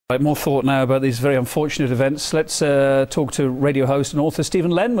More thought now about these very unfortunate events. Let's talk to radio host and author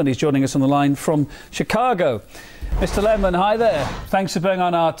Stephen Lenman. He's joining us on the line from Chicago. Mr. Lenman, hi there. Thanks for being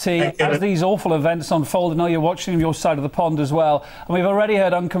on RT. As these awful events unfold, I know you're watching your side of the pond as well. And we've already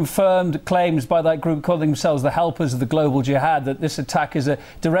heard unconfirmed claims by that group calling themselves the Helpers of the Global Jihad that this attack is a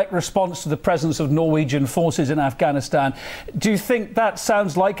direct response to the presence of Norwegian forces in Afghanistan. Do you think that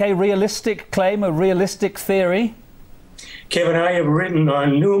sounds like a realistic claim, a realistic theory? Kevin, I have written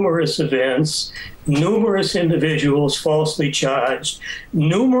on numerous events, numerous individuals falsely charged,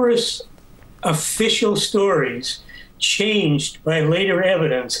 numerous official stories changed by later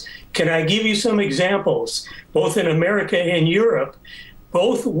evidence. Can I give you some examples? Both in America and Europe,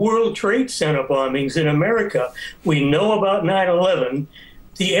 both World Trade Center bombings in America, we know about 9/11.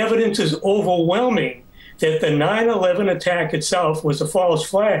 The evidence is overwhelming that the 9/11 attack itself was a false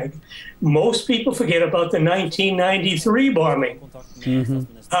flag. Most people forget about the 1993 bombing.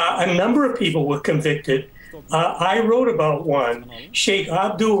 A number of people were convicted. I wrote about one, Sheikh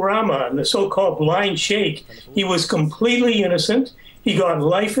Abdul Rahman, the so-called blind sheikh. He was completely innocent. He got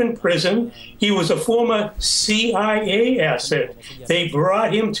life in prison. He was a former CIA asset. They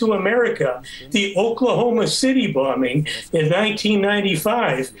brought him to America. The Oklahoma City bombing in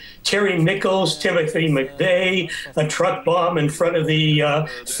 1995, Terry Nichols, Timothy McVeigh, a truck bomb in front of the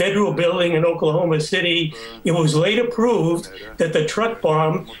federal building in Oklahoma City. It was later proved that the truck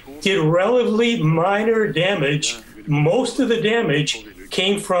bomb did relatively minor damage. Most of the damage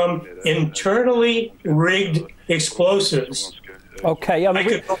came from internally rigged explosives. Okay, I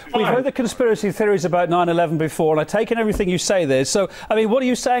mean, we've heard the conspiracy theories about 9/11 before, and I've taken everything you say there. So, I mean, what are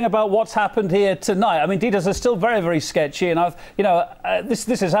you saying about what's happened here tonight? I mean, details are still very, very sketchy, and this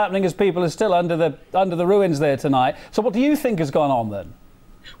is happening as people are still under the ruins there tonight. So, what do you think has gone on then?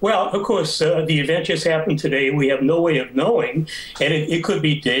 Well, of course, the event just happened today. We have no way of knowing, and it could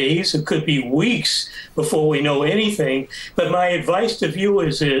be days, it could be weeks before we know anything. But my advice to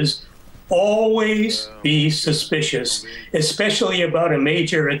viewers is always be suspicious, especially about a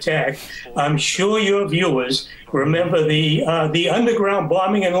major attack. I'm sure your viewers remember the underground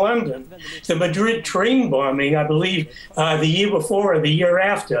bombing in London, the Madrid train bombing, I believe, the year before or the year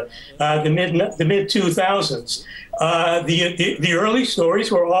after, the mid 2000s. The early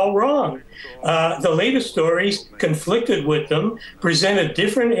stories were all wrong. The latest stories conflicted with them, presented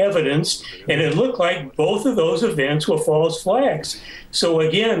different evidence, and it looked like both of those events were false flags. So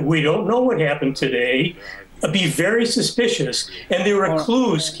again, we don't know what happened today. Be very suspicious. And there are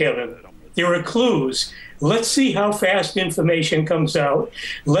clues, Kevin. There are clues. Let's see how fast information comes out.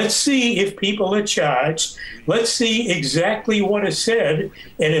 Let's see if people are charged. Let's see exactly what is said.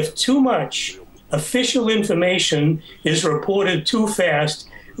 And if too much official information is reported too fast,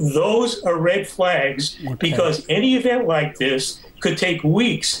 those are red flags, because any event like this could take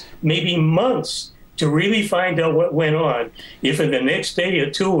weeks, maybe months, to really find out what went on. If in the next day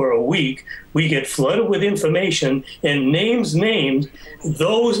or two or a week, we get flooded with information and names named,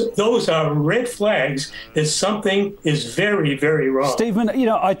 those are red flags that something is very, very wrong. Stephen,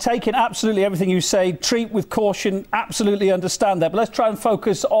 I take in absolutely everything you say. Treat with caution, absolutely understand that. But let's try and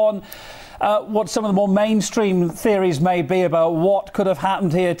focus on what some of the more mainstream theories may be about what could have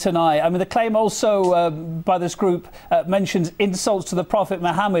happened here tonight. I mean, the claim also by this group mentions insults to the Prophet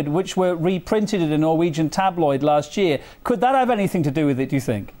Muhammad, which were reprinted in a Norwegian tabloid last year. Could that have anything to do with it, do you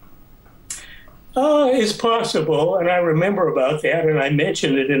think? It's possible, and I remember about that, and I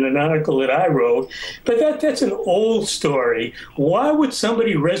mentioned it in an article that I wrote, but that's an old story. Why would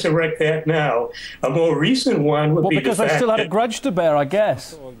somebody resurrect that now? A more recent one would be because they still had a grudge to bear, I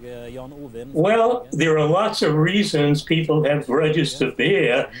guess. Well, there are lots of reasons people have grudges to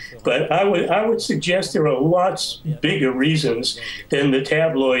bear, but I would suggest there are lots bigger reasons than the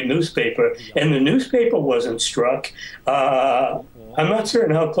tabloid newspaper, and the newspaper wasn't struck. I'm not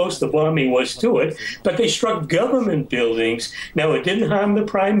certain how close the bombing was to it, but they struck government buildings. Now, it didn't harm the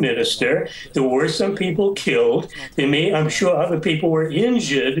prime minister. There were some people killed. I'm sure other people were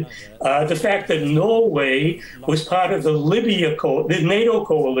injured. The fact that Norway was part of the NATO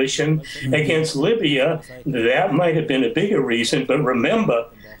coalition against Libya, that might have been a bigger reason. But remember,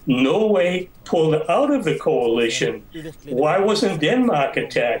 Norway pulled out of the coalition. Why wasn't Denmark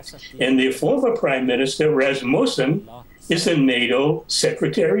attacked? And their former prime minister, Rasmussen, is the NATO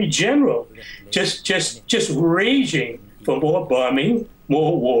Secretary General, just raging for more bombing,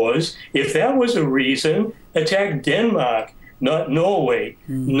 more wars. If that was a reason, attack Denmark, not Norway.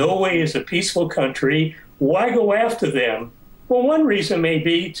 Norway is a peaceful country. Why go after them? Well, one reason may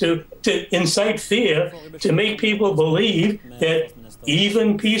be to incite fear, to make people believe that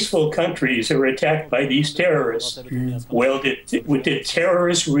even peaceful countries are attacked by these terrorists. Well, did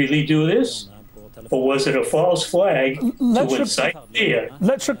terrorists really do this? Or was it a false flag to incite fear?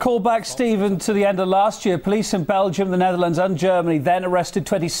 Let's recall back, Stephen, to the end of last year. Police in Belgium, the Netherlands and Germany then arrested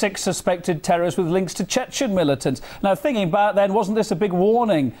 26 suspected terrorists with links to Chechen militants. Now, thinking back then, wasn't this a big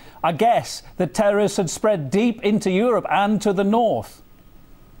warning, I guess, that terrorists had spread deep into Europe and to the north?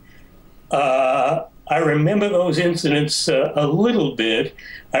 I remember those incidents a little bit.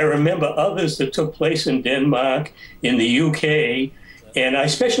 I remember others that took place in Denmark, in the UK, and I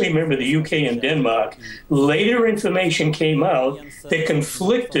especially remember the UK and Denmark. Later information came out that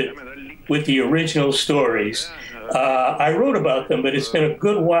conflicted with the original stories. I wrote about them, but it's been a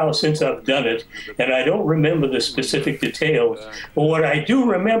good while since I've done it, and I don't remember the specific details. But what I do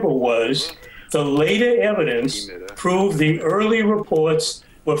remember was the later evidence proved the early reports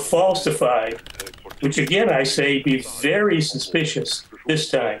were falsified, which again I say be very suspicious this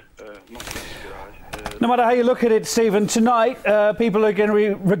time. No matter how you look at it, Stephen, tonight people are going to be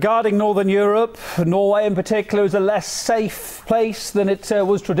regarding Northern Europe, Norway in particular, as a less safe place than it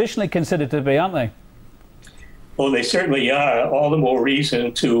was traditionally considered to be, aren't they? Well, they certainly are. All the more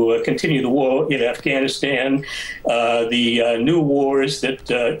reason to continue the war in Afghanistan, the new wars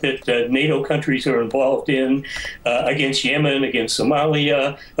that NATO countries are involved in against Yemen, against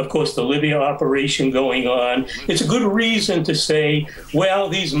Somalia, of course, the Libya operation going on. It's a good reason to say, well,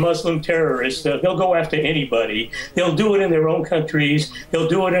 these Muslim terrorists, they'll go after anybody. They'll do it in their own countries. They'll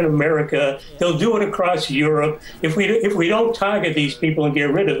do it in America. They'll do it across Europe. If we don't target these people and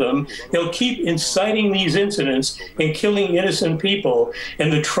get rid of them, they'll keep inciting these incidents and killing innocent people.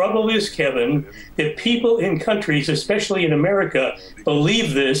 And the trouble is, Kevin, that people in countries, especially in America,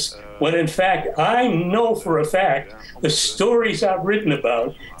 believe this, when in fact, I know for a fact, the stories I've written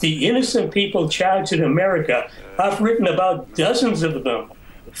about, the innocent people charged in America, I've written about dozens of them,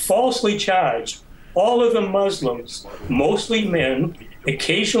 falsely charged, all of them Muslims, mostly men,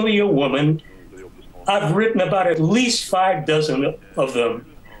 occasionally a woman. I've written about at least 5 dozen of them.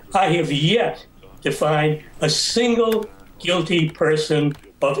 I have yet to find a single guilty person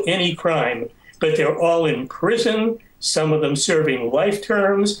of any crime, but they're all in prison, some of them serving life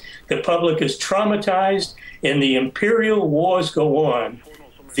terms. The public is traumatized, and the imperial wars go on.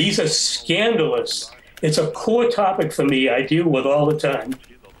 These are scandalous. It's a core topic for me I deal with all the time.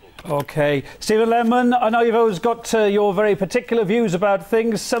 OK. Stephen Lenman, I know you've always got your very particular views about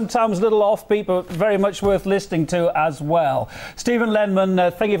things, sometimes a little offbeat, but very much worth listening to as well. Stephen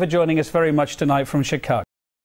Lenman, thank you for joining us very much tonight from Chicago.